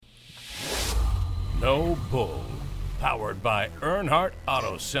No Bull. Powered by Earnhardt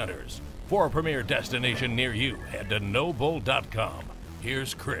Auto Centers. For a premier destination near you, head to nobull.com.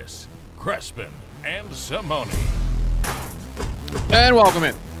 Here's Chris, Crespin, and Simone. And welcome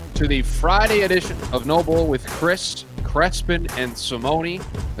in to the Friday edition of No Bull with Chris, Crespin, and Simone.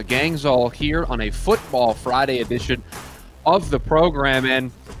 The gang's all here on a Football Friday edition of the program.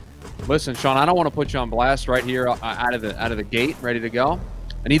 And listen, Sean, I don't want to put you on blast right here out of the gate, ready to go.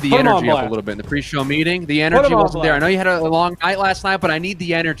 I need the energy up a little bit in the pre-show meeting. The energy wasn't there. I know you had a long night last night, but I need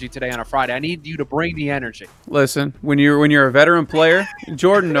the energy today on a Friday. I need you to bring the energy. Listen, when you're a veteran player,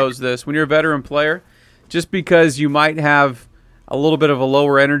 Jordan knows this. When you're a veteran player, just because you might have a little bit of a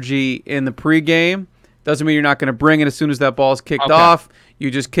lower energy in the pregame doesn't mean you're not going to bring it as soon as that ball's kicked off.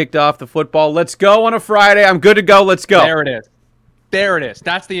 You just kicked off the football. Let's go on a Friday. I'm good to go. Let's go. There it is. There it is.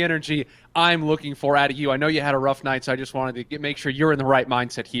 That's the energy I'm looking for out of you. I know you had a rough night, so I just wanted to make sure you're in the right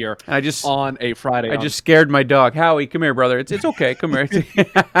mindset here on a Friday. I just scared my dog. Howie, come here, brother. It's okay. Come here.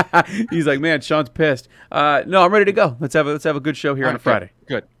 He's like, man, Sean's pissed. No, I'm ready to go. Let's have a good show here on a Friday.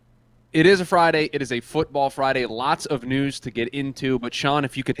 Good. It is a Friday. It is a Football Friday. Lots of news to get into. But, Sean,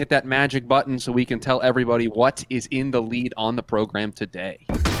 if you could hit that magic button so we can tell everybody what is in the lead on the program today.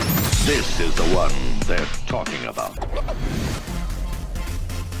 This is the one they're talking about.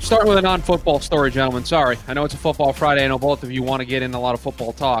 Starting with a non-football story, gentlemen. Sorry. I know it's a Football Friday. I know both of you want to get in a lot of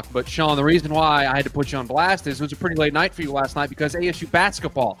football talk. But, Sean, the reason why I had to put you on blast is it was a pretty late night for you last night because ASU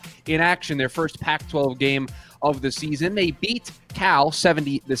basketball in action, their first Pac-12 game of the season. They beat Cal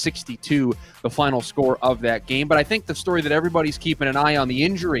 70-62, the final score of that game. But I think the story that everybody's keeping an eye on, the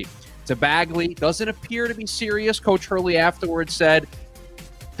injury to Bagley, doesn't appear to be serious. Coach Hurley afterwards said,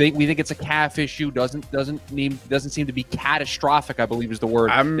 we think it's a calf issue. Doesn't seem to be catastrophic, I believe is the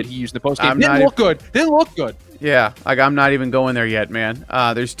word that he used in the postgame. Didn't look good. Yeah, I'm not even going there yet, man.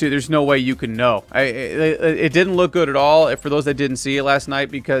 There's no way you can know. It didn't look good at all. For those that didn't see it last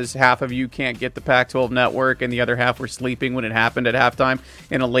night, because half of you can't get the Pac-12 network and the other half were sleeping when it happened at halftime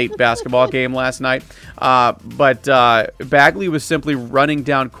in a late basketball game last night. But Bagley was simply running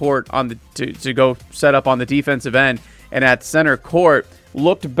down court to go set up on the defensive end, and at center court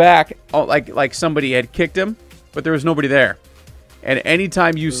looked back like somebody had kicked him, but there was nobody there. And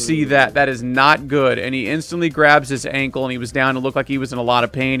anytime you see that is not good. And he instantly grabs his ankle, and he was down. It looked like he was in a lot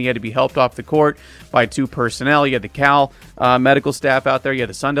of pain. He had to be helped off the court by two personnel. You had the Cal medical staff out there. You had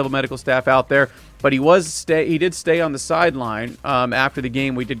the Sun Devil medical staff out there. But he did stay on the sideline after the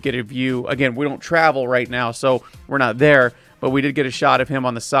game. We did get a view. Again, we don't travel right now, so we're not there. But we did get a shot of him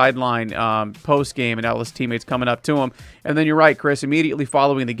on the sideline post-game, and all his teammates coming up to him. And then you're right, Chris, immediately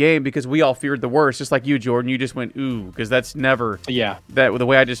following the game, because we all feared the worst, just like you, Jordan. You just went, ooh, because that's never – the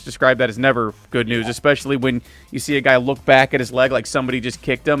way I just described that is never good news, especially when you see a guy look back at his leg like somebody just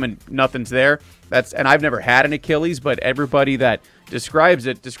kicked him and nothing's there. And I've never had an Achilles, but everybody that describes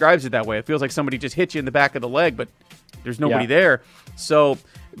it that way. It feels like somebody just hit you in the back of the leg, but there's nobody there. So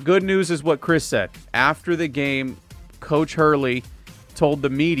good news is what Chris said. After the game – Coach Hurley told the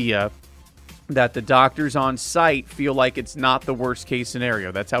media that the doctors on site feel like it's not the worst case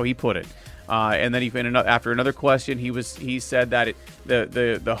scenario. That's how he put it. And then after another question, he said that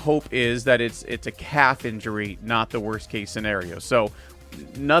the hope is that it's a calf injury, not the worst case scenario. So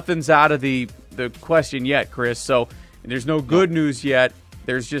nothing's out of the question yet, Chris. So there's no good news yet.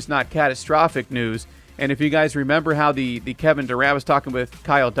 There's just not catastrophic news. And if you guys remember how the Kevin Durant, was talking with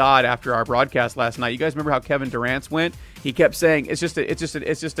Kyle Dodd after our broadcast last night. You guys remember how Kevin Durant's went? He kept saying it's just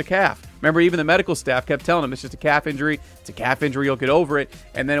a calf. Remember, even the medical staff kept telling him it's just a calf injury. It's a calf injury. You'll get over it.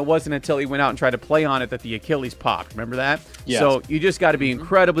 And then it wasn't until he went out and tried to play on it that the Achilles popped. Remember that? Yes. So you just got to be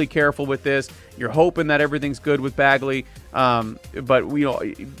incredibly careful with this. You're hoping that everything's good with Bagley, but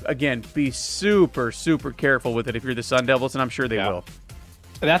again, be super, super careful with it if you're the Sun Devils, and I'm sure they will.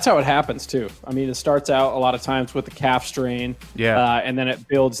 That's how it happens, too. I mean, it starts out a lot of times with the calf strain, and then it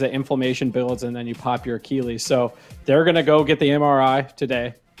builds, the inflammation builds, and then you pop your Achilles. So they're going to go get the MRI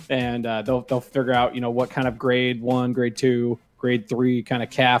today, and they'll figure out, what kind of grade 1, grade 2, grade 3 kind of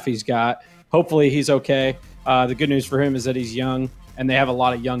calf he's got. Hopefully he's okay. The good news for him is that he's young, and they have a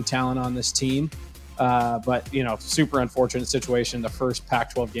lot of young talent on this team. But, super unfortunate situation, the first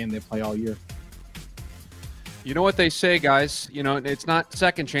Pac-12 game they play all year. You know what they say, guys? It's not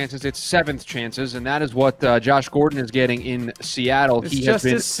second chances, it's seventh chances, and that is what Josh Gordon is getting in Seattle. He has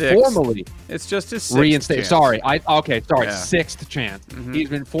been formally. It's just his sixth reinstated. Chance. Sixth chance. Mm-hmm. He's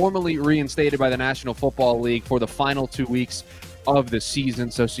been formally reinstated by the National Football League for the final 2 weeks of the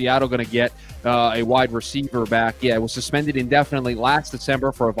season. So Seattle going to get a wide receiver back. Yeah, it was suspended indefinitely last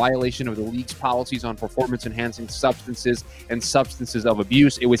December for a violation of the league's policies on performance-enhancing substances and substances of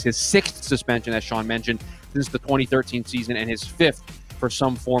abuse. It was his 6th suspension, as Sean mentioned, since the 2013 season, and his 5th for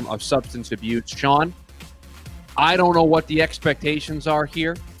some form of substance abuse. Sean, I don't know what the expectations are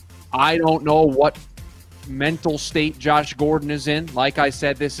here. I don't know what mental state Josh Gordon is in. Like I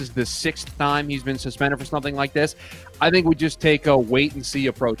said, this is the 6th time he's been suspended for something like this. I think we just take a wait-and-see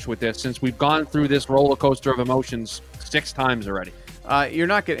approach with this, since we've gone through this roller coaster of emotions 6 times already. You're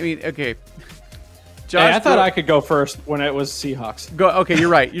not going to – I mean, okay. Josh, hey, I thought I could go first when it was Seahawks. Go. Okay, you're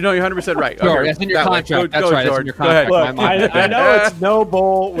right. You're 100% right. Sure, okay, that's in your contract. That's right. That's in your contract. Look, I know it's no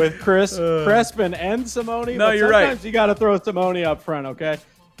bowl with Chris Crespin and Simone, no, but you're sometimes right. you got to throw Simone up front, okay?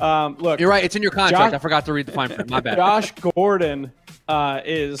 Look, you're right. It's in your contract. I forgot to read the fine print. My bad. Josh Gordon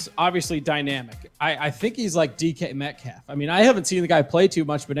is obviously dynamic. I think he's like DK Metcalf. I mean, I haven't seen the guy play too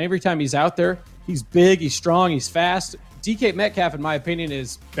much, but every time he's out there, he's big, he's strong, he's fast. DK Metcalf, in my opinion,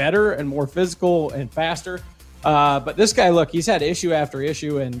 is better and more physical and faster. But this guy, look, he's had issue after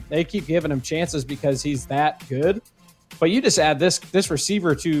issue, and they keep giving him chances because he's that good. But you just add this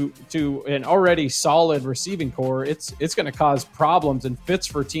receiver to an already solid receiving core, it's going to cause problems and fits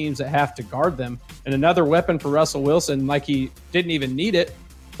for teams that have to guard them. And another weapon for Russell Wilson, like he didn't even need it.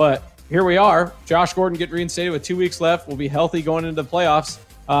 But here we are. Josh Gordon get reinstated with 2 weeks left. We'll be healthy going into the playoffs.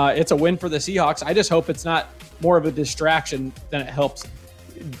 It's a win for the Seahawks. I just hope it's not more of a distraction than it helps.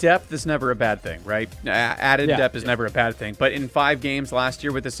 Depth is never a bad thing, right? Added depth is never a bad thing. But in 5 games last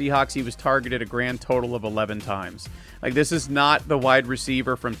year with the Seahawks, he was targeted a grand total of 11 times. Like, this is not the wide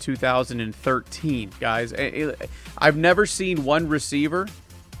receiver from 2013, guys. I've never seen one receiver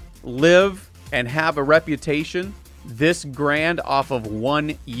live and have a reputation this grand off of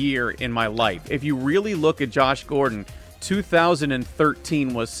 1 year in my life. If you really look at Josh Gordon,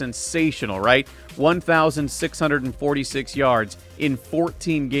 2013 was sensational, right? 1,646 yards in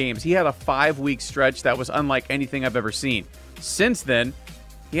 14 games. He had a 5-week stretch that was unlike anything I've ever seen. Since then,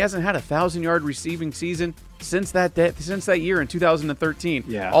 he hasn't had a 1,000-yard receiving season since that year in 2013.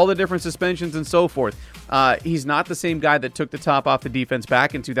 Yeah. All the different suspensions and so forth. He's not the same guy that took the top off the defense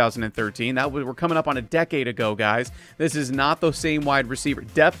back in 2013. We're coming up on a decade ago, guys. This is not the same wide receiver.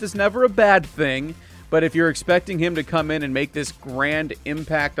 Depth is never a bad thing. But if you're expecting him to come in and make this grand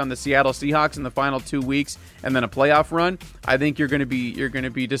impact on the Seattle Seahawks in the final 2 weeks and then a playoff run, I think you're going to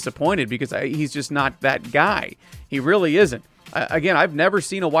be disappointed, because he's just not that guy. He really isn't. Again, I've never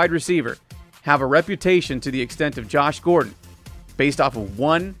seen a wide receiver have a reputation to the extent of Josh Gordon based off of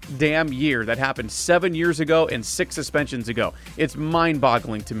 1 damn year that happened 7 years ago and 6 suspensions ago. It's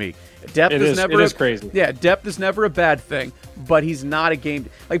mind-boggling to me. Depth is never crazy. Yeah, depth is never a bad thing, but he's not a game.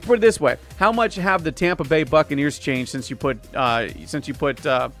 Like, put it this way: how much have the Tampa Bay Buccaneers changed since you put AB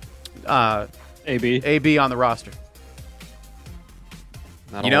on the roster?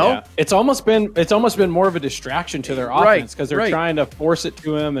 Yeah. It's almost been more of a distraction to their offense, because they're trying to force it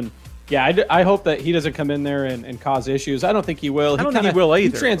to him. And yeah, I hope that he doesn't come in there and cause issues. I don't think he will. I don't think he will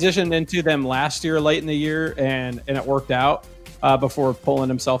either. He transitioned into them last year, late in the year, and it worked out before pulling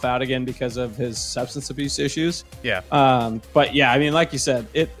himself out again because of his substance abuse issues. Yeah. But yeah, I mean, like you said,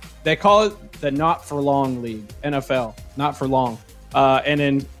 they call it the not for long league, NFL, not for long. And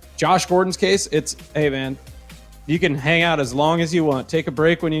in Josh Gordon's case, it's, hey man, you can hang out as long as you want. Take a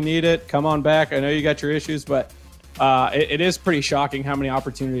break when you need it. Come on back. I know you got your issues, but it is pretty shocking how many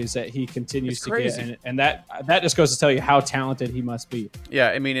opportunities that he continues to get. And that just goes to tell you how talented he must be. Yeah,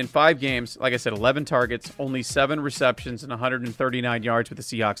 I mean, in 5 games, like I said, 11 targets, only 7 receptions, and 139 yards with the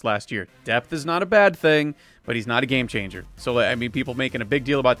Seahawks last year. Depth is not a bad thing, but he's not a game changer. So, I mean, people making a big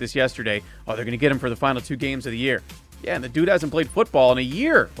deal about this yesterday. Oh, they're going to get him for the final 2 games of the year. Yeah, and the dude hasn't played football in a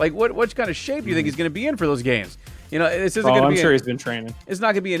year. Like, what kind of shape do you think he's going to be in for those games? You know, this isn't going to be. I'm sure he's been training. It's not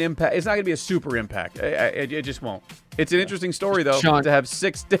going to be an impact. It's not going to be a super impact. It just won't. It's an interesting story, though, Sean, to have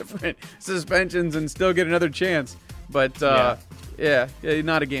 6 different suspensions and still get another chance. But yeah,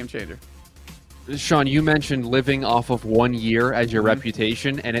 not a game changer. Sean, you mentioned living off of 1 year as your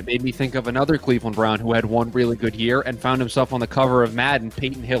reputation, and it made me think of another Cleveland Brown who had one really good year and found himself on the cover of Madden,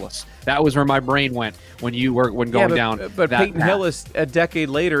 Peyton Hillis. That was where my brain went when going down. But that Peyton path. Hillis, a decade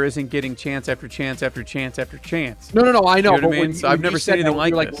later, isn't getting chance after chance after chance after chance. No, I know. You know what I mean? So I've never seen anything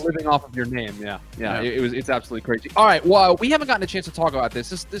like this. Like living off of your name. Yeah. It's absolutely crazy. All right, well, we haven't gotten a chance to talk about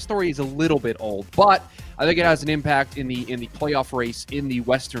this. This story is a little bit old, but I think it has an impact in the playoff race in the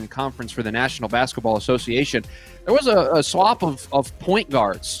Western Conference for the National Basketball Association. There was a swap of point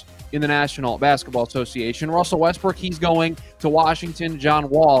guards in the National Basketball Association. Russell Westbrook, he's going to Washington. John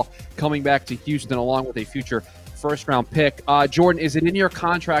Wall coming back to Houston along with a future first-round pick. Jordan, is it in your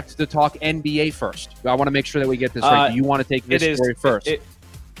contract to talk NBA first? I want to make sure that we get this right. Do you want to take this story first?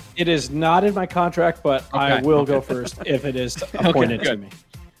 It is not in my contract, but okay. I will go first if it is appointed to me.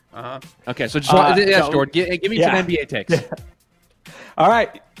 Okay, so just Jordan, give me some NBA takes. All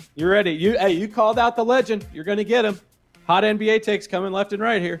right, you ready? You called out the legend. You're going to get him. Hot NBA takes coming left and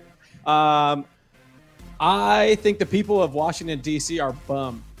right here. I think the people of Washington, D.C. are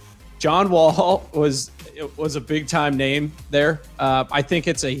bummed. John Wall was a big-time name there. I think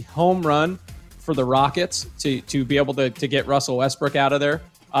it's a home run for the Rockets to be able to get Russell Westbrook out of there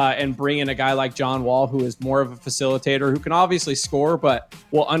and bring in a guy like John Wall, who is more of a facilitator, who can obviously score, but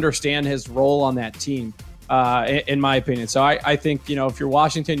will understand his role on that team, in my opinion. So I think, if you're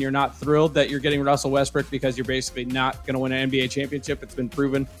Washington, you're not thrilled that you're getting Russell Westbrook because you're basically not going to win an NBA championship. It's been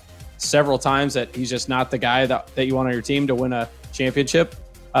proven several times that he's just not the guy that you want on your team to win a championship.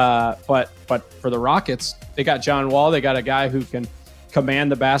 But for the Rockets, they got John Wall. They got a guy who can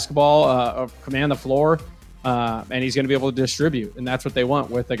command the basketball, command the floor, and he's going to be able to distribute. And that's what they want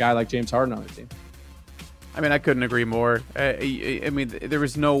with a guy like James Harden on their team. I mean, I couldn't agree more. I mean, there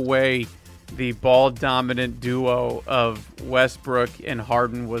was no way the ball-dominant duo of Westbrook and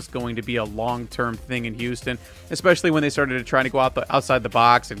Harden was going to be a long-term thing in Houston, especially when they started to try to go outside the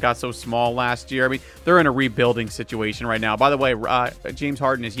box and got so small last year. I mean, they're in a rebuilding situation right now. By the way, James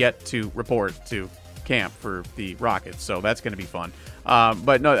Harden is yet to report to camp for the Rockets, so that's going to be fun.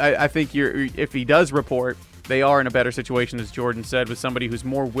 But no, I think if he does report, they are in a better situation, as Jordan said, with somebody who's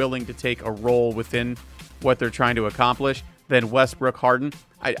more willing to take a role within what they're trying to accomplish than Westbrook Harden.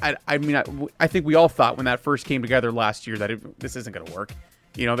 I mean, I think we all thought when that first came together last year that this isn't going to work.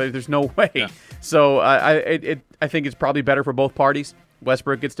 There's no way. Yeah. So I think it's probably better for both parties.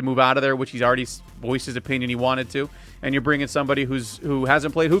 Westbrook gets to move out of there, which he's already voiced his opinion he wanted to, and you're bringing somebody who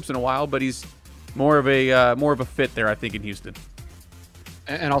hasn't played hoops in a while, but he's more of a fit there, I think, in Houston.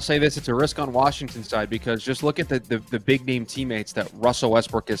 And I'll say this, it's a risk on Washington's side because just look at the big-name teammates that Russell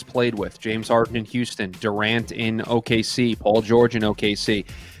Westbrook has played with. James Harden in Houston, Durant in OKC, Paul George in OKC.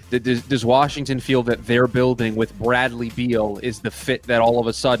 Does Washington feel that their building with Bradley Beal is the fit that all of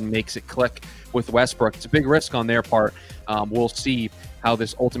a sudden makes it click with Westbrook? It's a big risk on their part. We'll see how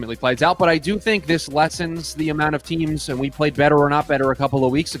this ultimately plays out. But I do think this lessens the amount of teams, and we played better or not better a couple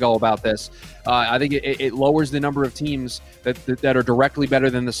of weeks ago about this. I think it lowers the number of teams that are directly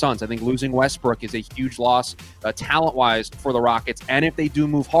better than the Suns. I think losing Westbrook is a huge loss talent-wise for the Rockets. And if they do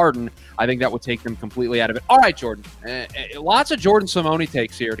move Harden, I think that would take them completely out of it. All right, Jordan. Lots of Jordan Simone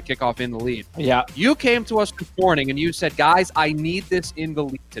takes here to kick off in the lead. Yeah. You came to us this morning and you said, guys, I need this in the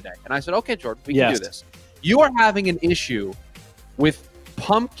lead today. And I said, okay, Jordan, we can do this. You are having an issue with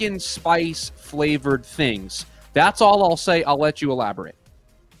pumpkin spice flavored things. That's all I'll say. I'll let you elaborate.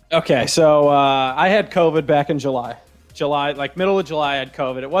 Okay, so I had COVID back in July, like middle of July. I had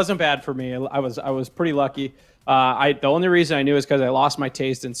COVID. It wasn't bad for me. I was pretty lucky. The only reason I knew is because I lost my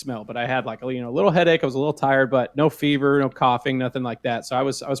taste and smell. But I had like a little headache. I was a little tired, but no fever, no coughing, nothing like that. So I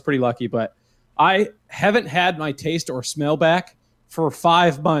was pretty lucky. But I haven't had my taste or smell back for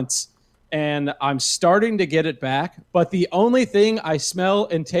 5 months. And I'm starting to get it back. But the only thing I smell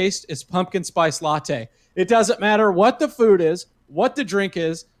and taste is pumpkin spice latte. It doesn't matter what the food is, what the drink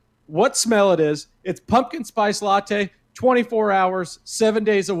is, what smell it is. It's pumpkin spice latte, 24 hours, 7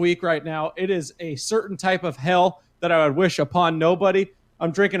 days a week right now. It is a certain type of hell that I would wish upon nobody.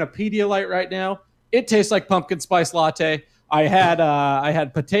 I'm drinking a Pedialyte right now. It tastes like pumpkin spice latte. I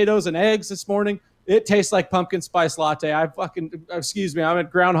had potatoes and eggs this morning. It tastes like pumpkin spice latte. Excuse me, I'm at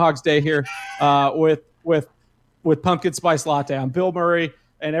Groundhog's Day here with pumpkin spice latte. I'm Bill Murray,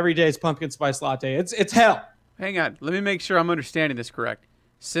 and every day is pumpkin spice latte. It's hell. Hang on. Let me make sure I'm understanding this correct.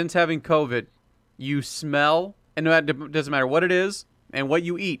 Since having COVID, you smell, and it doesn't matter what it is and what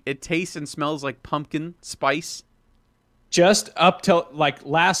you eat, it tastes and smells like pumpkin spice? Just up till like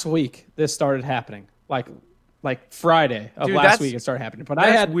last week, this started happening. Like Friday of last week, it started happening. But I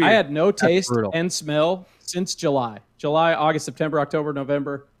had no taste and smell since July, August, September, October,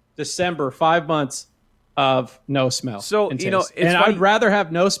 November, December, 5 months of no smell. So, and taste. And I'd rather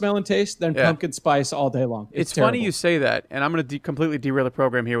have no smell and taste than pumpkin spice all day long. It's funny you say that, and I'm going to completely derail the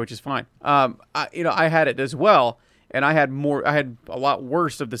program here, which is fine. I had it as well, and I had a lot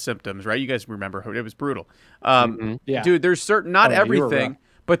worse of the symptoms, right? You guys remember, it was brutal. Yeah. Dude, there's certain, not everything,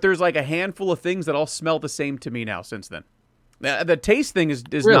 but there's like a handful of things that all smell the same to me now since then. The taste thing is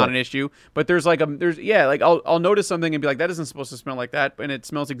really not an issue, but there's I'll notice something and be like, that isn't supposed to smell like that, and it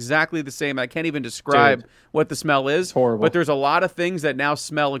smells exactly the same. I can't even describe what the smell is. It's horrible. But there's a lot of things that now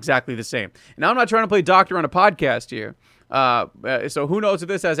smell exactly the same. Now I'm not trying to play doctor on a podcast here, So who knows if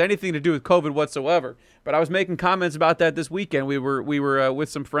this has anything to do with COVID whatsoever. But I was making comments about that this weekend. We were with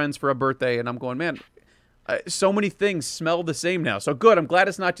some friends for a birthday, and I'm going, man, so many things smell the same now. So good. I'm glad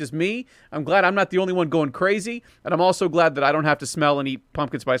it's not just me. I'm glad I'm not the only one going crazy. And I'm also glad that I don't have to smell and eat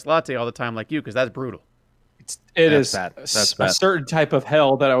pumpkin spice latte all the time like you, because that's brutal. It is a certain type of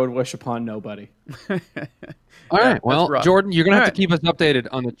hell that I would wish upon nobody. All right. Well, Jordan, you're going to have to keep us updated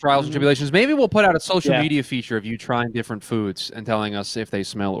on the trials and tribulations. Maybe we'll put out a social media feature of you trying different foods and telling us if they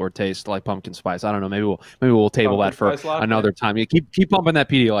smell or taste like pumpkin spice. I don't know. Maybe we'll table that for another time. You keep pumping that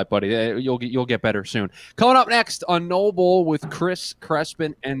Pedialyte, buddy. You'll get better soon. Coming up next on No Bull with Chris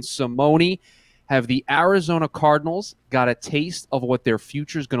Crespin and Simone. Have the Arizona Cardinals got a taste of what their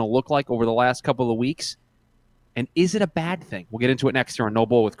future is going to look like over the last couple of weeks? And is it a bad thing? We'll get into it next here on No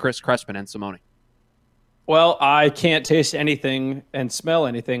Bull with Chris Crespin and Simone. Well, I can't taste anything and smell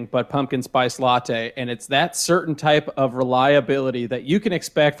anything but pumpkin spice latte, and it's that certain type of reliability that you can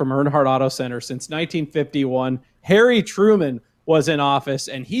expect from Earnhardt Auto Center since 1951. Harry Truman was in office,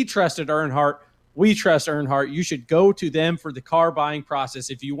 and he trusted Earnhardt. We trust Earnhardt. You should go to them for the car buying process.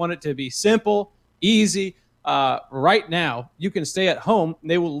 If you want it to be simple, easy, right now, you can stay at home.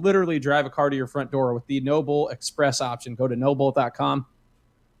 They will literally drive a car to your front door with the No Bull Express option. Go to nobull.com.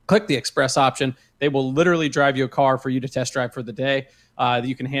 Click the Express option. They will literally drive you a car for you to test drive for the day.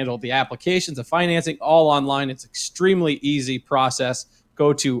 You can handle the applications, the financing, all online. It's extremely easy process.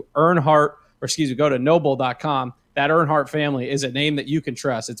 Go to go to nobull.com. That Earnhardt family is a name that you can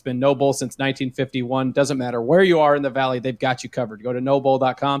trust. It's been No Bull since 1951. Doesn't matter where you are in the valley, they've got you covered. Go to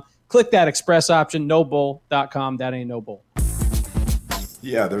nobull.com. Click that Express option, nobull.com. That ain't No Bull.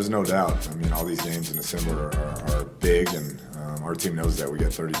 Yeah, there's no doubt. I mean, all these games in December are big, and our team knows that we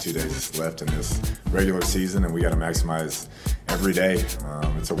got 32 days left in this regular season, and we got to maximize every day.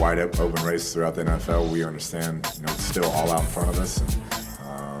 It's a wide open race throughout the NFL. We understand, it's still all out in front of us. And,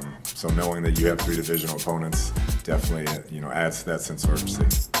 so knowing that you have 3 divisional opponents definitely, adds to that sense of urgency.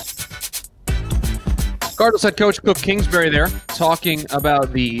 Cardinals head coach Cliff Kingsbury there talking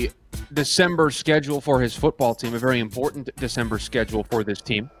about the December schedule for his football team, a very important December schedule for this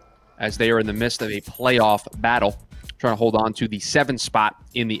team as they are in the midst of a playoff battle, trying to hold on to the 7th spot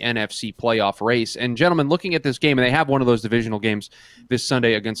in the NFC playoff race. And gentlemen, looking at this game, and they have one of those divisional games this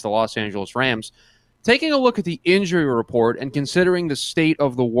Sunday against the Los Angeles Rams, taking a look at the injury report and considering the state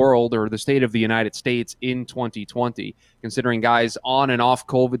of the world or the state of the United States in 2020, considering guys on and off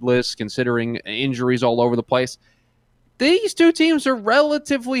COVID lists, considering injuries all over the place, these two teams are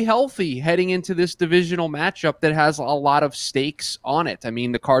relatively healthy heading into this divisional matchup that has a lot of stakes on it. I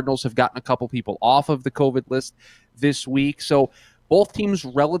mean, the Cardinals have gotten a couple people off of the COVID list this week, so both teams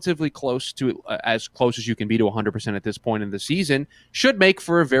relatively close to, as close as you can be to 100% at this point in the season, should make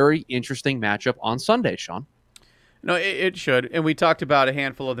for a very interesting matchup on Sunday, Sean. No, it should, and we talked about a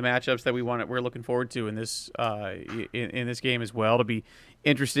handful of the matchups that we're looking forward to in this in this game as well. It'll be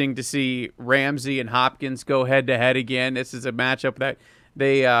interesting to see Ramsey and Hopkins go head to head again. This is a matchup that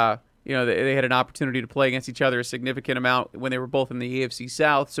they had an opportunity to play against each other a significant amount when they were both in the AFC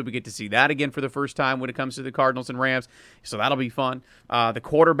South, so we get to see that again for the first time when it comes to the Cardinals and Rams. So that'll be fun. The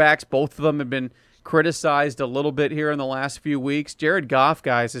quarterbacks, both of them have been criticized a little bit here in the last few weeks. Jared Goff,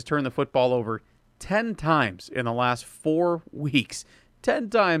 guys, has turned the football over 10 times in the last 4 weeks. 10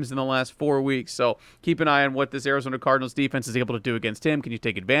 times in the last 4 weeks. So keep an eye on what this Arizona Cardinals defense is able to do against him. Can you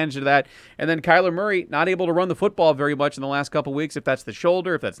take advantage of that? And then Kyler Murray, not able to run the football very much in the last couple weeks, if that's the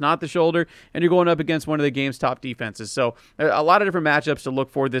shoulder, if that's not the shoulder, and you're going up against one of the game's top defenses. So a lot of different matchups to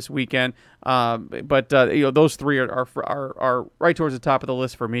look for this weekend. But those three are right towards the top of the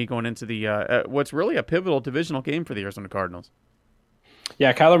list for me going into the what's really a pivotal divisional game for the Arizona Cardinals.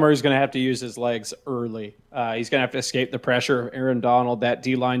 Yeah, Kyler Murray's going to have to use his legs early. He's going to have to escape the pressure of Aaron Donald. That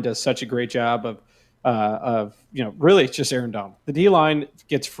D-line does such a great job of really it's just Aaron Donald. The D-line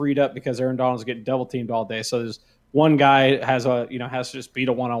gets freed up because Aaron Donald's getting double teamed all day. So there's one guy has to just beat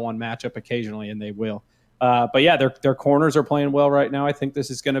a one-on-one matchup occasionally, and they will. But yeah, their corners are playing well right now. I think this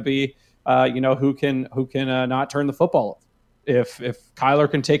is going to be who can not turn the football over. If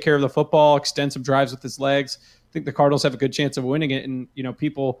Kyler can take care of the football, extend some drives with his legs, I think the Cardinals have a good chance of winning it. And,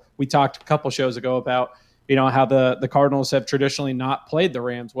 we talked a couple shows ago about, how the Cardinals have traditionally not played the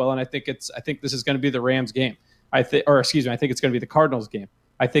Rams well. And I think this is going to be the Rams game. I think it's going to be the Cardinals game.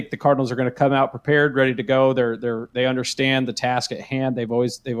 I think the Cardinals are going to come out prepared, ready to go. They understand the task at hand. They've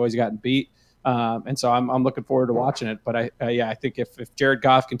always gotten beat. And so I'm looking forward to watching it. But I think if Jared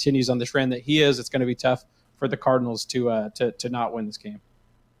Goff continues on the trend that he is, it's going to be tough for the Cardinals to not win this game.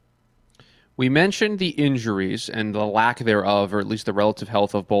 We mentioned the injuries and the lack thereof, or at least the relative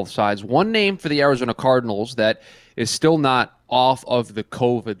health of both sides. One name for the Arizona Cardinals that is still not off of the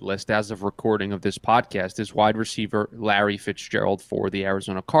COVID list as of recording of this podcast is wide receiver Larry Fitzgerald for the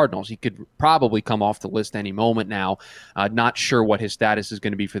Arizona Cardinals. He could probably come off the list any moment now. Not sure what his status is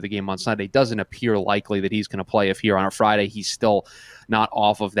going to be for the game on Sunday. Doesn't appear likely that he's going to play. If here on a Friday, he's still not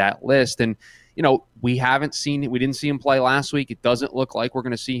off of that list. And we didn't see him play last week. It doesn't look like we're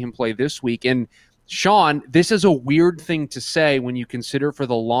going to see him play this week. And Sean, this is a weird thing to say when you consider for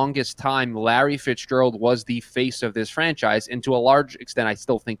the longest time Larry Fitzgerald was the face of this franchise. And to a large extent, I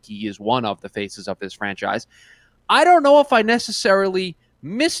still think he is one of the faces of this franchise. I don't know if I necessarily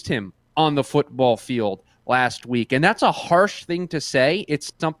missed him on the football field last week. And that's a harsh thing to say.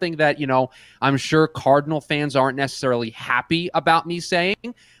 It's something that, I'm sure Cardinal fans aren't necessarily happy about me saying.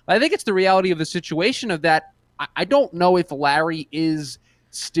 But I think it's the reality of the situation of that. I don't know if Larry is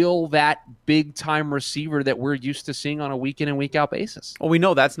still that big-time receiver that we're used to seeing on a week-in and week-out basis. Well, we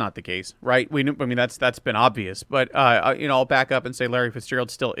know that's not the case, right? That's been obvious. But, I'll back up and say Larry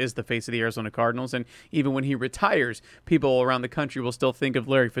Fitzgerald still is the face of the Arizona Cardinals. And even when he retires, people around the country will still think of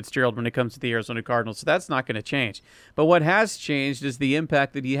Larry Fitzgerald when it comes to the Arizona Cardinals. So that's not going to change. But what has changed is the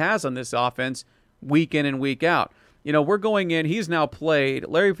impact that he has on this offense week in and week out. We're going in.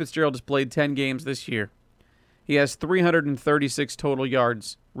 Larry Fitzgerald has played 10 games this year. He has 336 total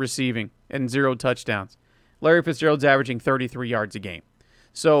yards receiving and 0 touchdowns. Larry Fitzgerald's averaging 33 yards a game.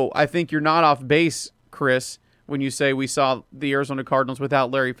 So I think you're not off base, Chris, when you say we saw the Arizona Cardinals without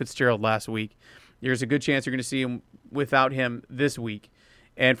Larry Fitzgerald last week. There's a good chance you're going to see him without him this week.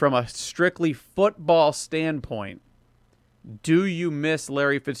 And from a strictly football standpoint, do you miss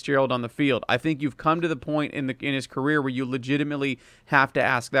Larry Fitzgerald on the field? I think you've come to the point in his career where you legitimately have to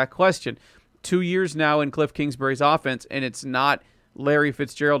ask that question. 2 years now in Cliff Kingsbury's offense, and it's not Larry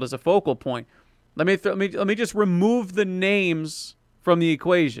Fitzgerald as a focal point. Let me just remove the names from the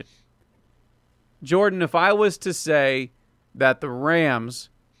equation. Jordan, if I was to say that the Rams'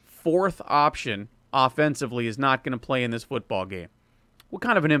 fourth option offensively is not going to play in this football game, what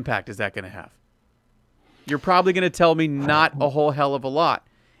kind of an impact is that going to have? You're probably going to tell me not a whole hell of a lot.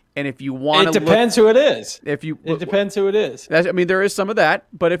 And if you want to, it depends who it is. It depends who it is. There is some of that,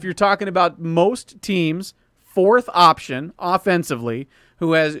 but if you're talking about most teams' fourth option offensively, who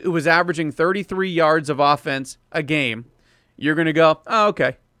was averaging 33 yards of offense a game, you're going to go, oh,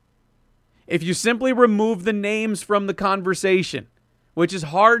 okay. If you simply remove the names from the conversation, which is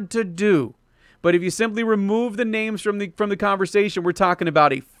hard to do, but if you simply remove the names from the conversation, we're talking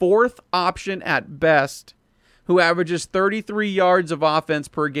about a fourth option at best, who averages 33 yards of offense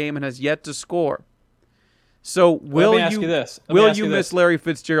per game and has yet to score. So will you miss Larry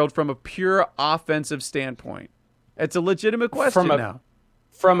Fitzgerald from a pure offensive standpoint? It's a legitimate question now.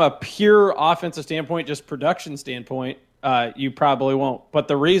 From a pure offensive standpoint, just production standpoint, you probably won't. But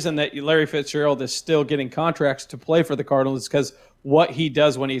the reason that Larry Fitzgerald is still getting contracts to play for the Cardinals is because what he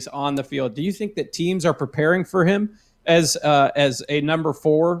does when he's on the field. Do you think that teams are preparing for him as a number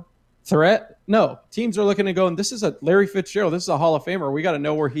 4 threat? No. Teams are looking and going, this is a Larry Fitzgerald. This is a Hall of Famer. We got to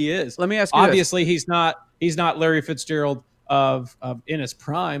know where he is. Let me ask you Obviously, this. He's not Larry Fitzgerald of in his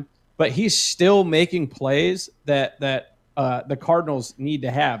prime, but he's still making plays that the Cardinals need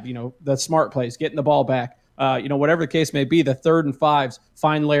to have. The smart plays, getting the ball back. Whatever the case may be, the 3rd and 5s,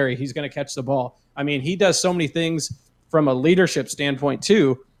 find Larry. He's going to catch the ball. I mean, he does so many things from a leadership standpoint,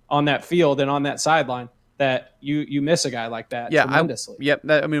 too, on that field and on that sideline, that you miss a guy like that tremendously.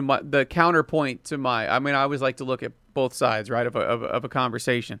 The counterpoint to I always like to look at both sides, right, of a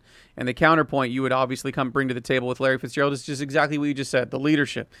conversation. And the counterpoint you would obviously bring to the table with Larry Fitzgerald is just exactly what you just said, the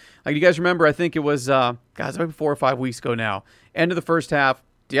leadership. Like, you guys remember, I think it was, maybe 4 or 5 weeks ago now, end of the first half,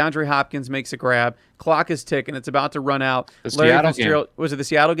 DeAndre Hopkins makes a grab, clock is ticking, it's about to run out. Larry Fitzgerald, was it the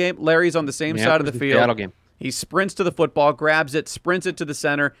Seattle game? Larry's on the same side of the field. Seattle game. He sprints to the football, grabs it, sprints it to the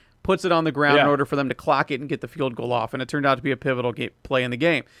center, puts it on the ground in order for them to clock it and get the field goal off. And it turned out to be a pivotal play in the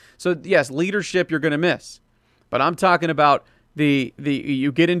game. So, yes, leadership you're going to miss. But I'm talking about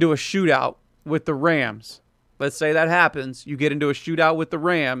you get into a shootout with the Rams. Let's say that happens. You get into a shootout with the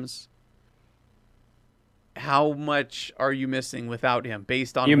Rams. How much are you missing without him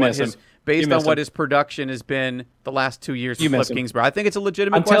based on what his production has been the last 2 years with Cliff Kingsbury? I think it's a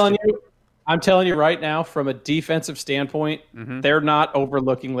legitimate question. I'm telling you right now, from a defensive standpoint, they're not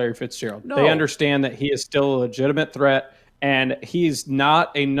overlooking Larry Fitzgerald. No. They understand that he is still a legitimate threat, and he's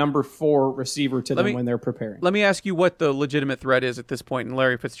not a number 4 receiver to them when they're preparing. Let me ask you what the legitimate threat is at this point in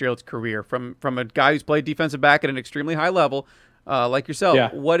Larry Fitzgerald's career, from a guy who's played defensive back at an extremely high level, like yourself. Yeah.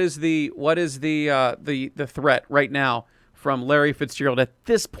 What is the threat right now from Larry Fitzgerald at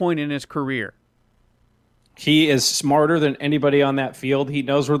this point in his career? He is smarter than anybody on that field. He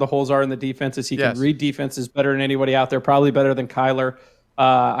knows where the holes are in the defenses. He can read defenses better than anybody out there, probably better than Kyler.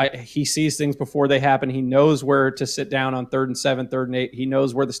 He sees things before they happen. He knows where to sit down on 3rd and 7, 3rd and 8. He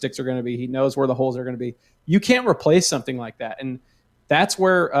knows where the sticks are going to be. He knows where the holes are going to be. You can't replace something like that. And that's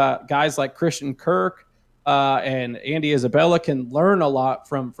where guys like Christian Kirk and Andy Isabella can learn a lot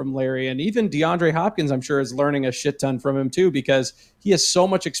from Larry. And even DeAndre Hopkins, I'm sure, is learning a shit ton from him too, because he has so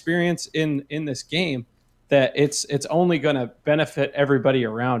much experience in this game that it's only going to benefit everybody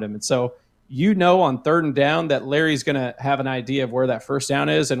around him. And so, on 3rd and down that Larry's going to have an idea of where that first down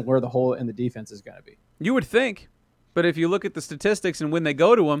is and where the hole in the defense is going to be. You would think, but if you look at the statistics and when they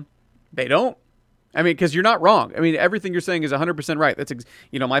go to him, they don't. I mean, because you're not wrong. I mean, everything you're saying is 100% right. That's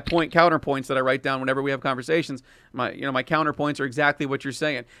my counterpoints that I write down whenever we have conversations. My counterpoints are exactly what you're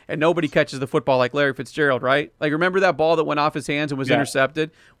saying. And nobody catches the football like Larry Fitzgerald, right? Like, remember that ball that went off his hands and was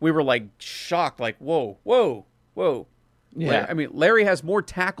intercepted? We were like shocked, like whoa. Yeah. Larry has more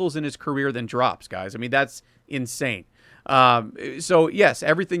tackles in his career than drops, guys. I mean, that's insane. So yes,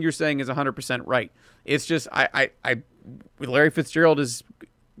 everything you're saying is 100% right. It's just Larry Fitzgerald is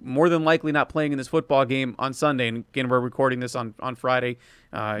more than likely not playing in this football game on Sunday. And again, we're recording this on Friday.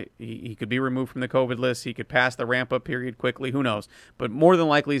 He could be removed from the COVID list. He could pass the ramp-up period quickly. Who knows? But more than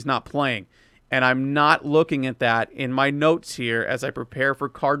likely, he's not playing. And I'm not looking at that in my notes here as I prepare for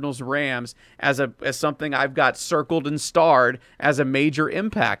Cardinals-Rams as something I've got circled and starred as a major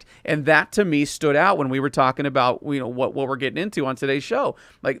impact. And that, to me, stood out when we were talking about what we're getting into on today's show.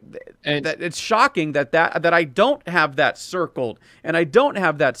 Like, that it's shocking that I don't have that circled and I don't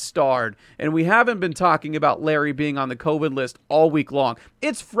have that starred. And we haven't been talking about Larry being on the COVID list all week long.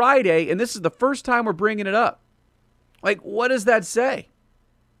 It's Friday, and this is the first time we're bringing it up. Like, what does that say?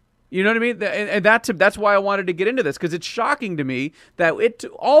 You know what I mean? And that's why I wanted to get into this, because it's shocking to me that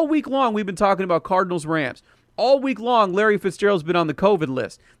all week long we've been talking about Cardinals-Rams. All week long, Larry Fitzgerald's been on the COVID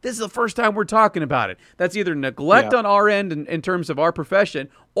list. This is the first time we're talking about it. That's either neglect on our end in terms of our profession,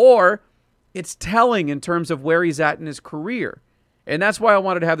 or it's telling in terms of where he's at in his career. And that's why I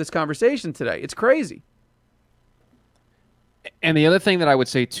wanted to have this conversation today. It's crazy. And the other thing that I would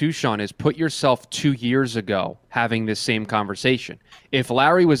say too, Sean, is put yourself 2 years ago having this same conversation. If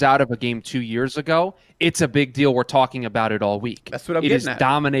Larry was out of a game 2 years ago, it's a big deal. We're talking about it all week. That's what I'm getting at. It is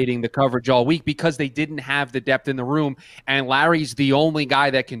dominating the coverage all week because they didn't have the depth in the room, and Larry's the only guy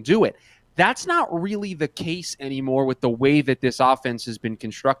that can do it. That's not really the case anymore with the way that this offense has been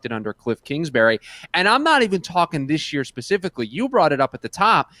constructed under Cliff Kingsbury. And I'm not even talking this year specifically. You brought it up at the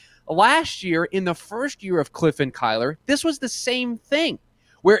top. Last year, in the first year of Cliff and Kyler, this was the same thing,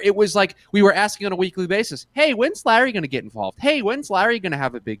 where it was like we were asking on a weekly basis, hey, when's Larry going to get involved? Hey, when's Larry going to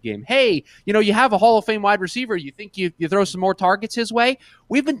have a big game? Hey, you have a Hall of Fame wide receiver. You think you throw some more targets his way?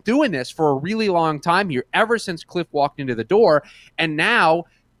 We've been doing this for a really long time here, ever since Cliff walked into the door. And now,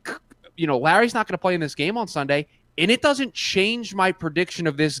 Larry's not going to play in this game on Sunday. And it doesn't change my prediction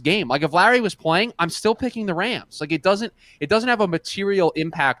of this game. Like, if Larry was playing, I'm still picking the Rams. Like, it doesn't have a material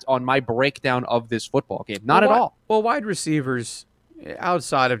impact on my breakdown of this football game. Not at all. Well, wide receivers,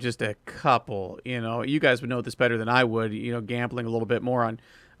 outside of just a couple, you guys would know this better than I would, gambling a little bit more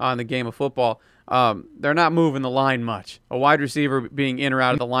on the game of football. They're not moving the line much. A wide receiver being in or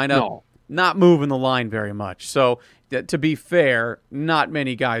out of the lineup, not moving the line very much. So, to be fair, not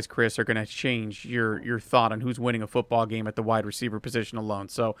many guys, Chris, are going to change your thought on who's winning a football game at the wide receiver position alone.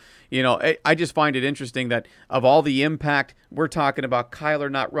 So, I just find it interesting that of all the impact, we're talking about Kyler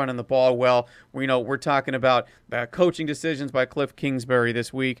not running the ball well. We're talking about coaching decisions by Cliff Kingsbury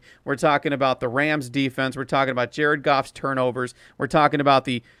this week. We're talking about the Rams defense. We're talking about Jared Goff's turnovers. We're talking about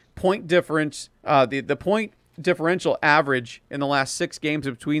the point difference, the point differential average in the last 6 games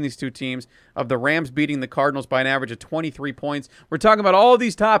between these two teams of the Rams beating the Cardinals by an average of 23 points. We're talking about all of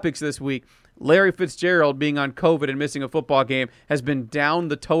these topics this week. Larry Fitzgerald being on COVID and missing a football game has been down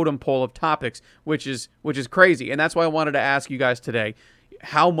the totem pole of topics, which is crazy. And that's why I wanted to ask you guys today,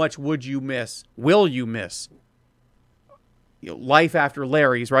 how much will you miss life after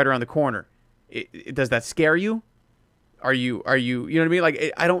Larry's right around the corner? Does that scare you? Are you know what I mean?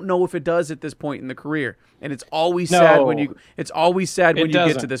 Like, I don't know if it does at this point in the career. And it's always sad when you get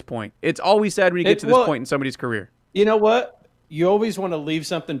to this point. It's always sad when you get to this point in somebody's career. You know what? You always want to leave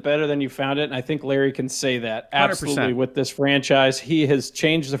something better than you found it. And I think Larry can say that absolutely 100%. With this franchise. He has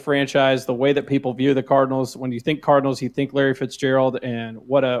changed the franchise, the way that people view the Cardinals. When you think Cardinals, you think Larry Fitzgerald, and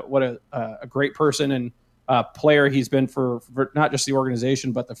what a great person and player he's been for not just the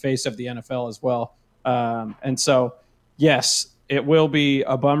organization, but the face of the NFL as well. And so, yes, it will be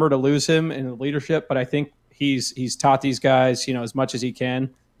a bummer to lose him in leadership, but I think he's taught these guys, as much as he can,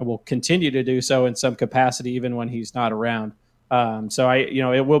 and will continue to do so in some capacity, even when he's not around. So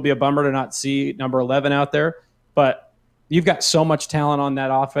it will be a bummer to not see number 11 out there, but you've got so much talent on that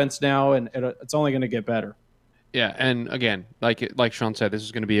offense now, and it's only going to get better. Yeah, and again, like Sean said, this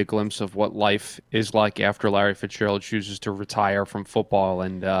is going to be a glimpse of what life is like after Larry Fitzgerald chooses to retire from football,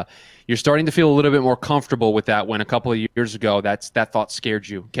 and you're starting to feel a little bit more comfortable with that. When a couple of years ago, that thought scared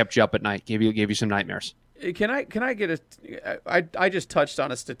you, kept you up at night, gave you some nightmares. Can I get I just touched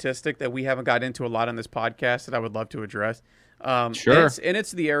on a statistic that we haven't got into a lot on this podcast that I would love to address. Sure. And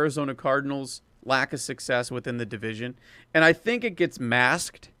it's the Arizona Cardinals' lack of success within the division, and I think it gets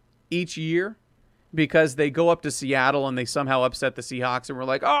masked each year, because they go up to Seattle and they somehow upset the Seahawks, and we're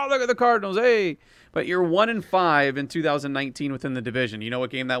like, oh, look at the Cardinals, hey. But you're 1-5 in 2019 within the division. You know what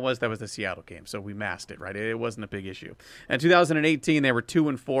game that was? That was the Seattle game, so we masked it, right? It wasn't a big issue. In 2018, they were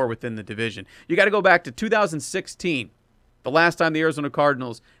 2-4 within the division. You got to go back to 2016, the last time the Arizona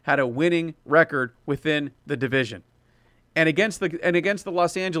Cardinals had a winning record within the division. And against the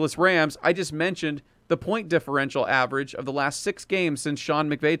Los Angeles Rams, I just mentioned the point differential average of the last 6 games since Sean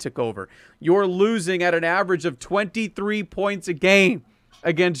McVay took over. You're losing at an average of 23 points a game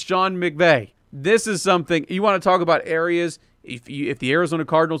against Sean McVay. This is something you want to talk about areas. If the Arizona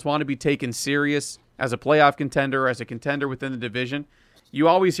Cardinals want to be taken serious as a playoff contender, as a contender within the division, you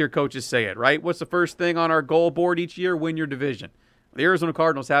always hear coaches say it, right? What's the first thing on our goal board each year? Win your division. The Arizona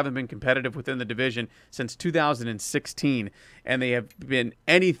Cardinals haven't been competitive within the division since 2016, and they have been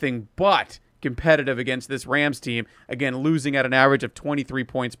anything but competitive against this Rams team, again, losing at an average of 23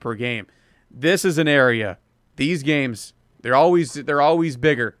 points per game. This is an area, these games, they're always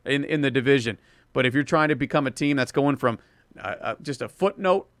bigger in the division. But if you're trying to become a team that's going from just a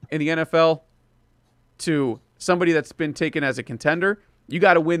footnote in the NFL to somebody that's been taken as a contender, you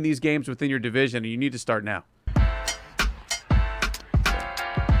got to win these games within your division, and you need to start now.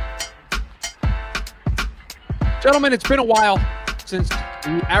 Gentlemen, it's been a while since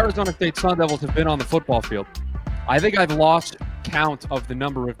the Arizona State Sun Devils have been on the football field. I think I've lost count of the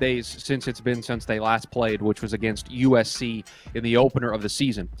number of days since they last played, which was against USC in the opener of the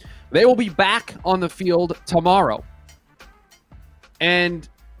season. They will be back on the field tomorrow. And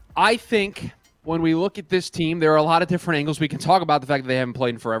I think when we look at this team, there are a lot of different angles. We can talk about the fact that they haven't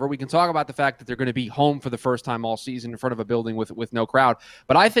played in forever. We can talk about the fact that they're going to be home for the first time all season in front of a building with no crowd.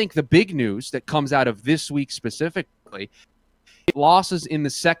 But I think the big news that comes out of this week specifically, losses in the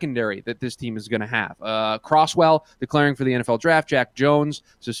secondary that this team is going to have. Crosswell declaring for the NFL draft. Jack Jones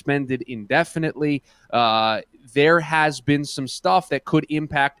suspended indefinitely. There has been some stuff that could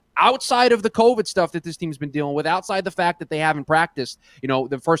impact outside of the COVID stuff that this team's been dealing with, outside the fact that they haven't practiced.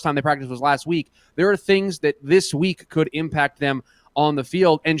 The first time they practiced was last week. There are things that this week could impact them on the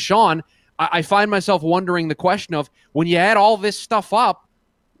field. And Sean, I find myself wondering the question of, when you add all this stuff up,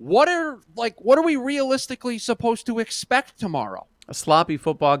 what are we realistically supposed to expect tomorrow? A sloppy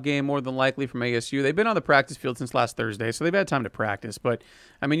football game, more than likely, from ASU. They've been on the practice field since last Thursday, so they've had time to practice. But,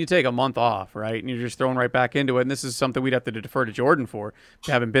 you take a month off, right, and you're just thrown right back into it. And this is something we'd have to defer to Jordan for. If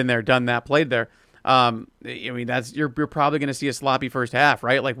you haven't been there, done that, played there. You're probably going to see a sloppy first half,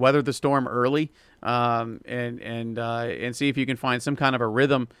 right? Like, weather the storm early, and see if you can find some kind of a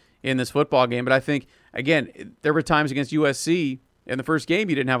rhythm in this football game. But I think, again, there were times against USC in the first game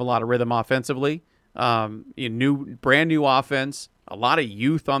you didn't have a lot of rhythm offensively. Brand new offense, a lot of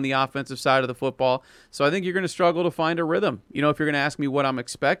youth on the offensive side of the football. So I think you're going to struggle to find a rhythm. If you're going to ask me what I'm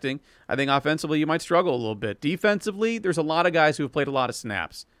expecting, I think offensively you might struggle a little bit. Defensively, there's a lot of guys who have played a lot of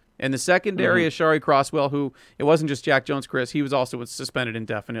snaps. In the secondary, Ashari Crosswell, who, it wasn't just Jack Jones, Chris, he was also suspended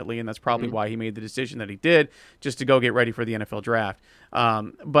indefinitely, and that's probably why he made the decision that he did, just to go get ready for the NFL draft.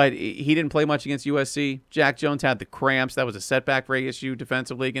 But he didn't play much against USC. Jack Jones had the cramps. That was a setback for ASU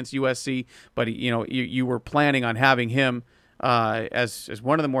defensively against USC. But, you were planning on having him as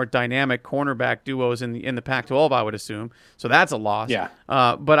one of the more dynamic cornerback duos in the Pac-12, I would assume. So that's a loss. Yeah.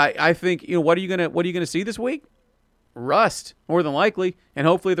 But I think, what are you gonna see this week? Rust, more than likely, and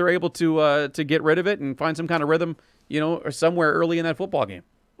hopefully they're able to get rid of it and find some kind of rhythm, or somewhere early in that football game.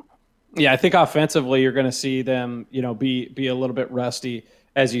 Yeah, I think offensively you're going to see them, be a little bit rusty,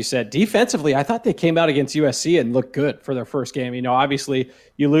 as you said. Defensively, I thought they came out against USC and looked good for their first game. Obviously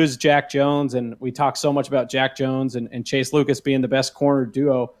you lose Jack Jones, and we talk so much about Jack Jones and Chase Lucas being the best corner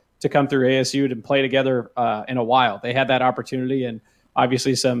duo to come through ASU to play together in a while. They had that opportunity, and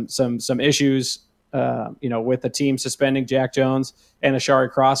obviously some issues. With the team suspending Jack Jones and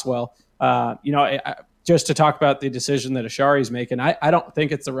Ashari Crosswell. Just to talk about the decision that Ashari's making, I don't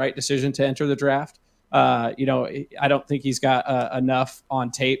think it's the right decision to enter the draft. I don't think he's got enough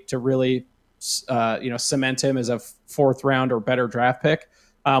on tape to really cement him as a 4th round or better draft pick.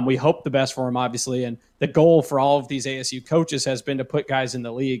 We hope the best for him, obviously, and the goal for all of these ASU coaches has been to put guys in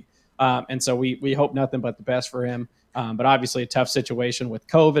the league, and so we hope nothing but the best for him. But obviously, a tough situation with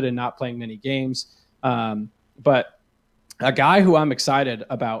COVID and not playing many games. But a guy who I'm excited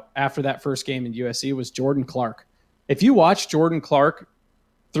about after that first game in USC was Jordan Clark. If you watch Jordan Clark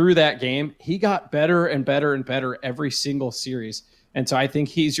through that game, he got better and better and better every single series. And so I think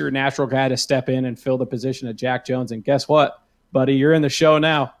he's your natural guy to step in and fill the position of Jack Jones. And guess what, buddy? You're in the show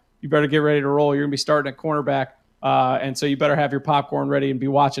now. You better get ready to roll. You're going to be starting at cornerback. And so you better have your popcorn ready and be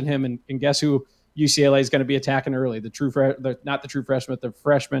watching him. And guess who UCLA is going to be attacking early? Not the true freshman, but the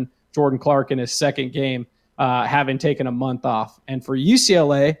freshman, Jordan Clark, in his second game, having taken a month off. And for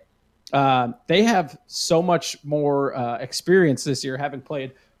UCLA, they have so much more experience this year, having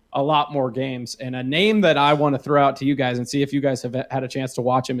played a lot more games. And a name that I want to throw out to you guys and see if you guys have had a chance to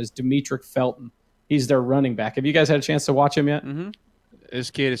watch him is Demetric Felton. He's their running back. Have you guys had a chance to watch him yet? Mm-hmm.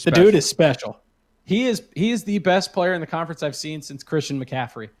 This kid is special. The dude is special. He is the best player in the conference I've seen since Christian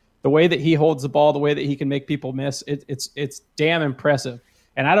McCaffrey. The way that he holds the ball, the way that he can make people miss, it's damn impressive.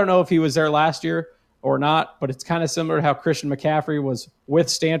 And I don't know if he was there last year or not, but it's kind of similar to how Christian McCaffrey was with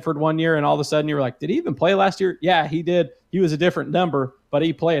Stanford one year, and all of a sudden you were like, did he even play last year? Yeah, he did. He was a different number, but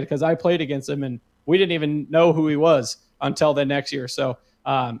he played because I played against him, and we didn't even know who he was until the next year. So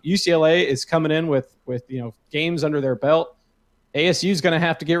UCLA is coming in with games under their belt. ASU is going to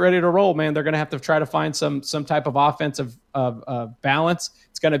have to get ready to roll, man. They're going to have to try to find some type of offensive balance.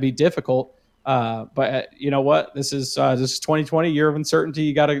 It's going to be difficult. But you know what? This is 2020, year of uncertainty.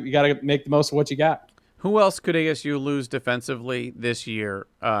 You gotta make the most of what you got. Who else could ASU lose defensively this year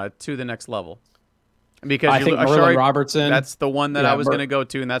to the next level? Because I think Merlin Robertson. That's the one that I was going to go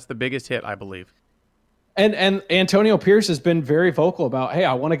to, and that's the biggest hit, I believe. And Antonio Pierce has been very vocal about, hey,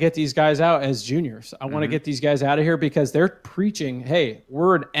 I want to get these guys out as juniors. I want to get these guys out of here because they're preaching, hey,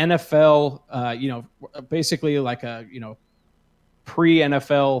 we're an NFL, basically like a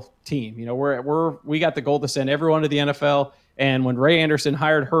pre-NFL team. We got the goal to send everyone to the NFL. And when Ray Anderson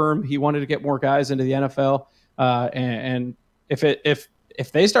hired Herm, he wanted to get more guys into the NFL. And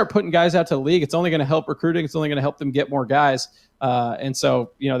if they start putting guys out to the league, it's only going to help recruiting. It's only going to help them get more guys. And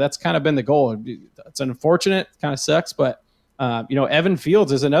so, that's kind of been the goal. It's unfortunate. It kind of sucks. But, Evan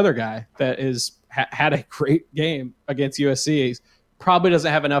Fields is another guy that had a great game against USC. He probably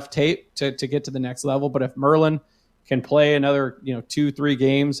doesn't have enough tape to get to the next level. But if Merlin can play another 2-3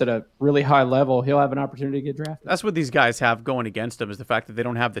 games at a really high level, he'll have an opportunity to get drafted. That's what these guys have going against them, is the fact that they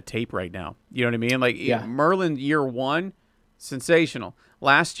don't have the tape right now. You know what I mean? Like, Merlin year one, sensational.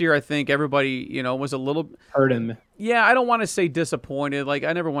 Last year, I think everybody, was a little hurt him. Yeah, I don't want to say disappointed. Like,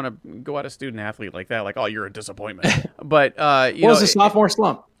 I never want to go at a student athlete like that. Like, oh, you're a disappointment. But it was a sophomore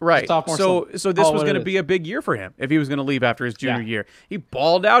slump. Right. So this was going to be a big year for him if he was going to leave after his junior year. He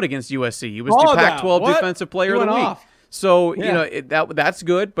balled out against USC. He was the Pac-12 Defensive Player of the Week. So that's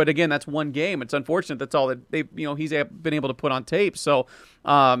good. But again, that's one game. It's unfortunate. That's all that he's been able to put on tape. So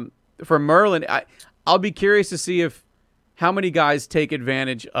for Merlin, I'll be curious to see how many guys take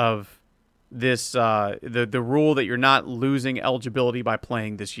advantage of this the rule that you're not losing eligibility by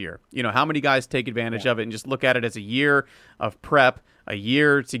playing this year. How many guys take advantage of it and just look at it as a year of prep, a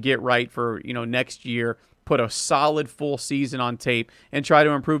year to get right for next year, put a solid full season on tape and try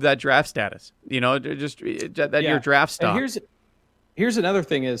to improve that draft status. Your draft stock. And here's another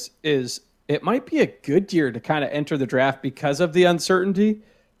thing is it might be a good year to kind of enter the draft because of the uncertainty.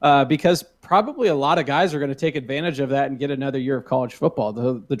 Because probably a lot of guys are going to take advantage of that and get another year of college football.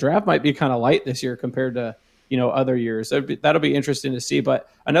 The draft might be kind of light this year compared to other years. That'll be interesting to see. But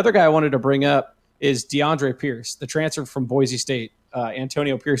another guy I wanted to bring up is DeAndre Pierce, the transfer from Boise State,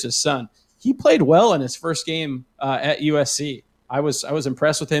 Antonio Pierce's son. He played well in his first game at USC. I was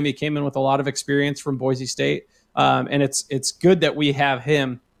impressed with him. He came in with a lot of experience from Boise State, and it's good that we have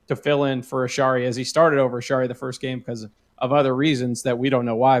him to fill in for Ashari, as he started over Ashari the first game because of other reasons that we don't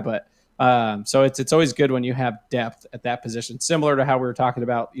know why. But so it's always good when you have depth at that position, similar to how we were talking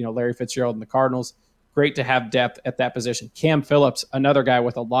about Larry Fitzgerald and the Cardinals. Great to have depth at that position. Cam Phillips, another guy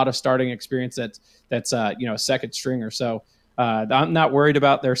with a lot of starting experience that's a second stringer. So I'm not worried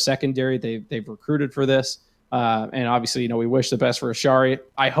about their secondary. They've recruited for this. And obviously, we wish the best for Ashari.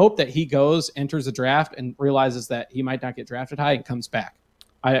 I hope that he enters the draft and realizes that he might not get drafted high and comes back.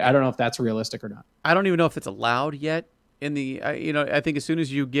 I don't know if that's realistic or not. I don't even know if it's allowed yet. In the I think as soon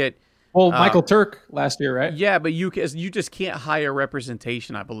as you get Michael Turk last year, right? Yeah, but you just can't hire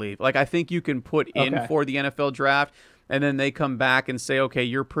representation, I believe. Like, I think you can put in for the NFL draft, and then they come back and say, okay,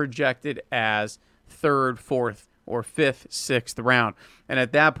 you're projected as third, fourth, or 5th, 6th round. And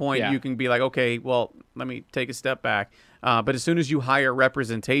at that point, Yeah. you can be like, okay, well, let me take a step back. But as soon as you hire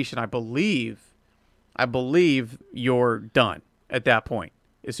representation, I believe you're done at that point.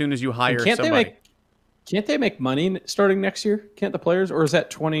 As soon as you hire somebody. Can't they make money starting next year? Can't the players, or is that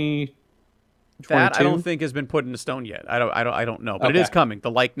 2022? That I don't think has been put into stone yet. I don't know, but it is coming.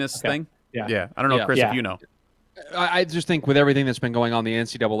 The likeness thing. Yeah. I don't know, Chris, if you know. I just think with everything that's been going on, the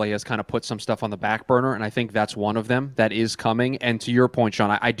NCAA has kind of put some stuff on the back burner, and I think that's one of them that is coming. And to your point,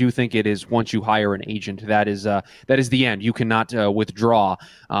 Sean, I do think it is once you hire an agent, that is the end. You cannot withdraw.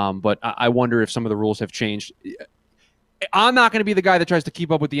 But I wonder if some of the rules have changed. I'm not going to be the guy that tries to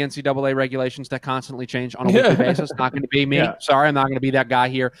keep up with the NCAA regulations that constantly change on a weekly basis. Not going to be me. Yeah. Sorry, I'm not going to be that guy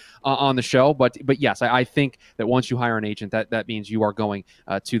here on the show. But yes, I think that once you hire an agent, that means you are going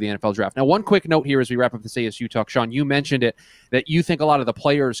to the NFL draft. Now, one quick note here as we wrap up this ASU talk. Sean, you mentioned it, that you think a lot of the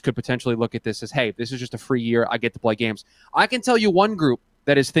players could potentially look at this as, hey, this is just a free year. I get to play games. I can tell you one group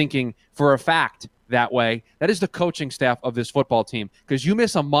that is thinking for a fact that way. That is the coaching staff of this football team. Because you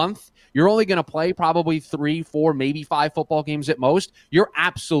miss a month, you're only going to play probably 3, 4, maybe 5 football games at most. You're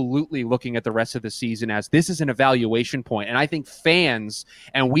absolutely looking at the rest of the season as this is an evaluation point. And I think fans,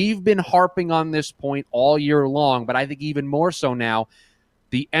 and we've been harping on this point all year long, but I think even more so now,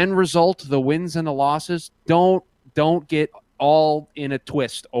 the end result, the wins and the losses, don't get all in a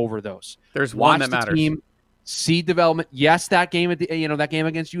twist over those. There's one that matters. Team, seed development. Yes, that game that game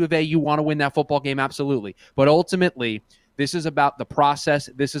against U of A, you want to win that football game, absolutely. But ultimately, this is about the process.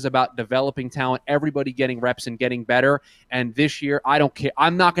 This is about developing talent, everybody getting reps and getting better. And this year, I don't care.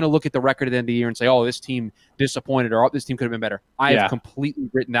 I'm not going to look at the record at the end of the year and say, oh, this team disappointed or oh, this team could have been better. I have completely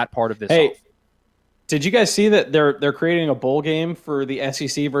written that part of this off. Did you guys see that they're creating a bowl game for the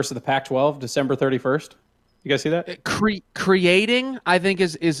SEC versus the Pac-12 December 31st? You guys see that? Creating, I think,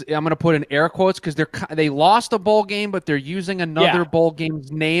 is I'm going to put in air quotes because they lost a bowl game, but they're using another bowl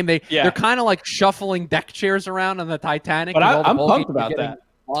game's name. They're kind of like shuffling deck chairs around on the Titanic. But I'm pumped about that.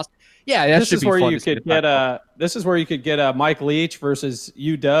 Lost. Yeah, that should be fun. This is where you could get a Mike Leach versus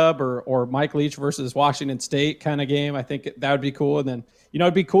UW or Mike Leach versus Washington State kind of game. I think that would be cool. And then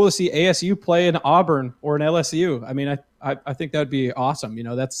it'd be cool to see ASU play in Auburn or an LSU. I mean, I think that would be awesome.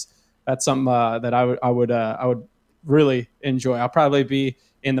 That's something that I would really enjoy. I'll probably be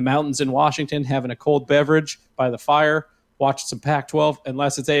in the mountains in Washington having a cold beverage by the fire, watching some Pac-12,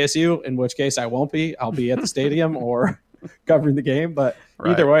 unless it's ASU, in which case I won't be. I'll be at the stadium or covering the game. But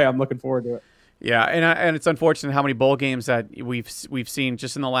either way, I'm looking forward to it. Yeah, and it's unfortunate how many bowl games that we've seen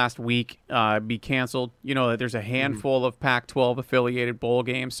just in the last week be canceled. There's a handful of Pac-12 affiliated bowl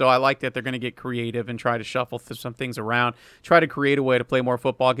games, so I like that they're going to get creative and try to shuffle some things around, try to create a way to play more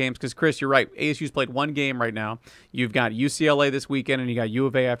football games. Because Chris, you're right, ASU's played one game right now. You've got UCLA this weekend, and you got U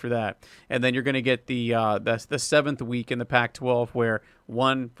of A after that, and then you're going to get the 7th week in the Pac-12 where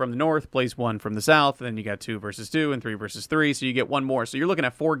one from the north plays one from the south, and then you got 2 versus 2 and 3 versus 3, so you get one more. So you're looking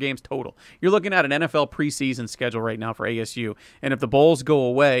at 4 games total. You're looking at an NFL preseason schedule right now for ASU, and if the bowls go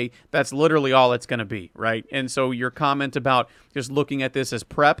away, that's literally all it's going to be, right? And so your comment about just looking at this as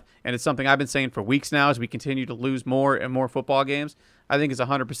prep, and it's something I've been saying for weeks now as we continue to lose more and more football games, I think is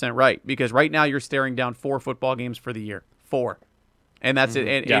 100% right, because right now you're staring down 4 football games for the year. 4. And that's it.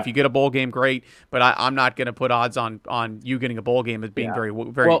 And if you get a bowl game, great. But I'm not going to put odds on you getting a bowl game as being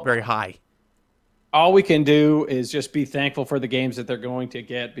very high. All we can do is just be thankful for the games that they're going to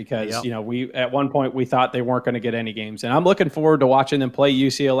get because, we at one point we thought they weren't going to get any games. And I'm looking forward to watching them play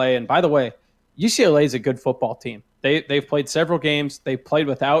UCLA. And by the way, UCLA is a good football team. They've played several games. They played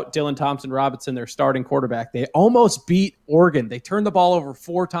without Dylan Thompson-Robinson, their starting quarterback. They almost beat Oregon. They turned the ball over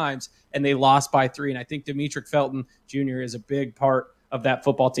 4 times, and they lost by 3. And I think Demetric Felton Jr. is a big part of that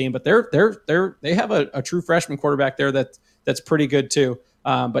football team. But they have a true freshman quarterback there that's pretty good too.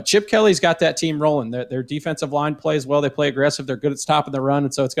 But Chip Kelly's got that team rolling. Their defensive line plays well. They play aggressive. They're good at stopping the run,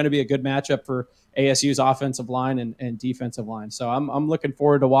 and so it's going to be a good matchup for ASU's offensive line and defensive line. So I'm looking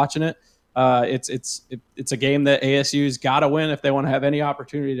forward to watching it. It's a game that ASU's got to win if they want to have any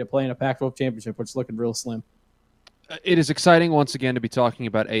opportunity to play in a Pac-12 championship, which is looking real slim. It is exciting once again to be talking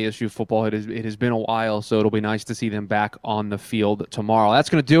about ASU football. It has been a while, so it'll be nice to see them back on the field tomorrow. That's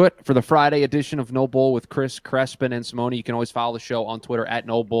going to do it for the Friday edition of No Bull with Chris Crespin and Simone. You can always follow the show on Twitter at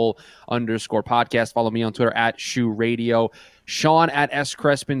NoBull_podcast. Follow me on Twitter at Shoe Radio. Sean at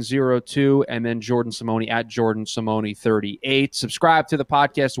SCrespin02, and then Jordan Simone at Jordan Simone38. Subscribe to the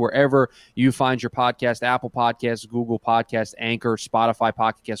podcast wherever you find your podcast, Apple Podcasts, Google Podcasts, Anchor, Spotify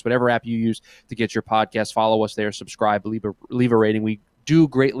Podcast, whatever app you use to get your podcast. Follow us there, subscribe, leave a rating. We do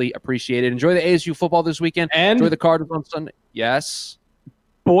greatly appreciate it. Enjoy the ASU football this weekend. And enjoy the Cardinals on Sunday. Yes.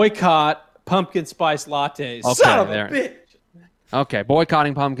 Boycott pumpkin spice lattes. Okay, Son of a bitch. Okay,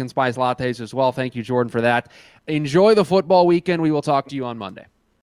 boycotting pumpkin spice lattes as well. Thank you, Jordan, for that. Enjoy the football weekend. We will talk to you on Monday.